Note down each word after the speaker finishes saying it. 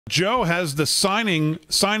Joe has the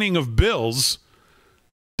signing of bills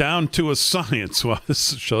down to a science. Well,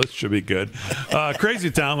 this should be good.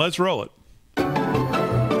 Crazy Town, let's roll it.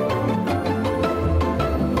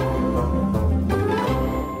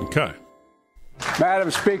 Okay.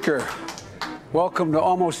 Madam Speaker, welcome to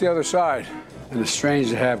Almost the Other Side. And it's strange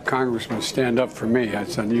to have congressmen stand up for me.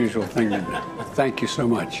 That's an unusual thing to do. Thank you so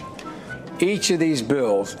much. Each of these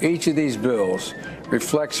bills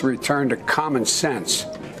reflects a return to common sense.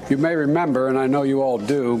 You may remember, and I know you all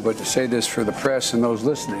do, but to say this for the press and those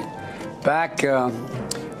listening, back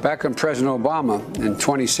when President Obama in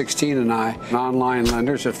 2016 and online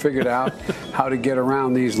lenders have figured out how to get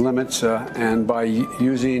around these limits and by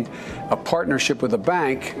using a partnership with a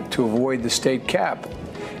bank to avoid the state cap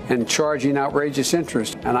and charging outrageous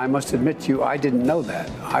interest. And I must admit to you, I didn't know that.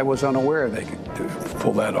 I was unaware they could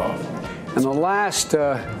pull that off. And the last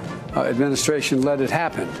administration let it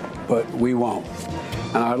happen, but we won't.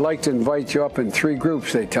 And I'd like to invite you up in 3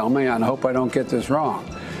 groups, they tell me, and I hope I don't get this wrong.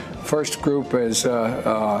 First group is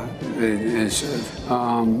I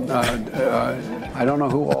don't know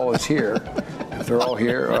who all is here. If they're all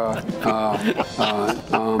here,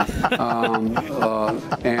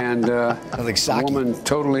 and a woman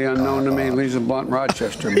totally unknown to me, Lisa Blunt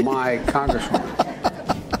Rochester, my congresswoman.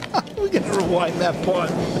 We're going to rewind that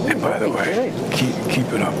part. And by the way,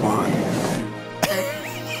 keep it up on.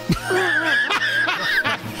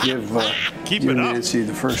 Give Nancy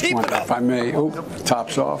the first one, if I may. Oh,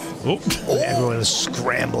 top's off. Everyone is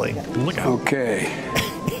scrambling. Look out. Okay.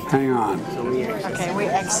 Hang on. Okay, we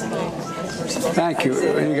exited. Thank you.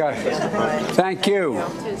 Thank you.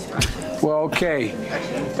 Well, okay.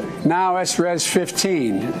 Now SRES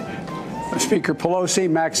 15. Speaker Pelosi,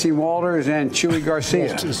 Maxine Walters, and Chewy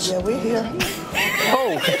Garcia. Yeah, we're here.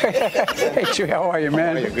 Oh, hey, Chewy, how are you,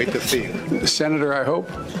 man? How are you? Great to see you. Senator, I hope.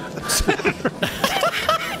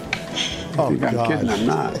 Oh, I'm God. kidding, I'm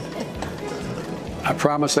not. I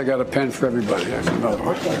promise I got a pen for everybody. There's another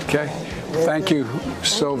one. Okay? Thank you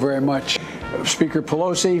so very much. Speaker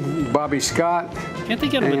Pelosi, Bobby Scott. Can't they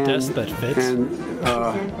get him a desk that fits?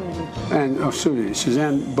 And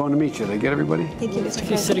Suzanne Bonamici. Did I get everybody? Thank you, Mr.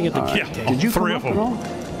 He's sitting at the President. kick Did you come 3 up of at them. all?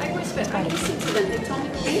 I was, but I didn't see them. They told me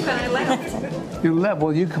to leave and I left. You left.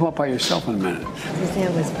 Well, you come up by yourself in a minute.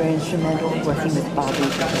 Suzanne was very instrumental working with Bobby to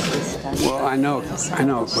get this done. Well, I know. But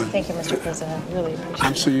Thank you, Mr. President. Really appreciate it.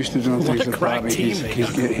 I'm so used to doing things with crack Bobby. team.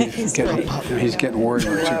 He's getting worried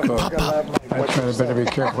with too close. I try to better be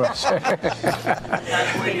careful.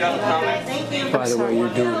 By the way, you're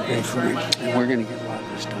doing good for me. And we're going to get a lot of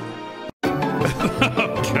this done.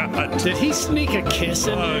 God. Did he sneak a kiss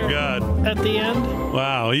in there God. at the end?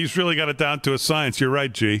 Wow, he's really got it down to a science. You're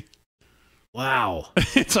right, G. Wow.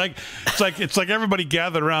 It's like everybody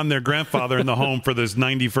gathered around their grandfather in the home for this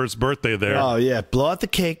 91st birthday there. Oh, yeah. Blow out the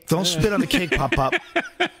cake. Don't spit on the cake, Pop.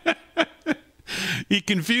 He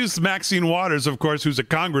confused Maxine Waters, of course, who's a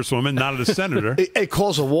congresswoman, not a senator. It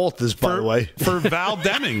calls her Walters, by the way. For Val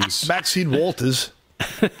Demings. Maxine Walters.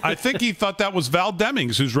 I think he thought that was Val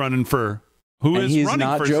Demings who's running for he's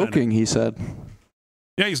not joking, he said.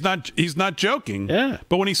 Yeah, he's not joking. Yeah.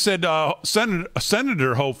 But when he said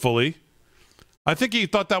senator, hopefully, I think he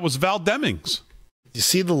thought that was Val Demings. You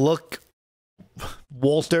see the look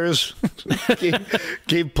Walters gave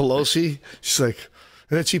Pelosi? She's like,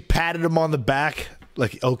 and then she patted him on the back,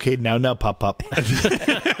 like, okay, now, Pop.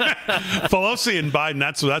 Pelosi and Biden,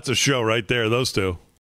 that's a show right there, those two.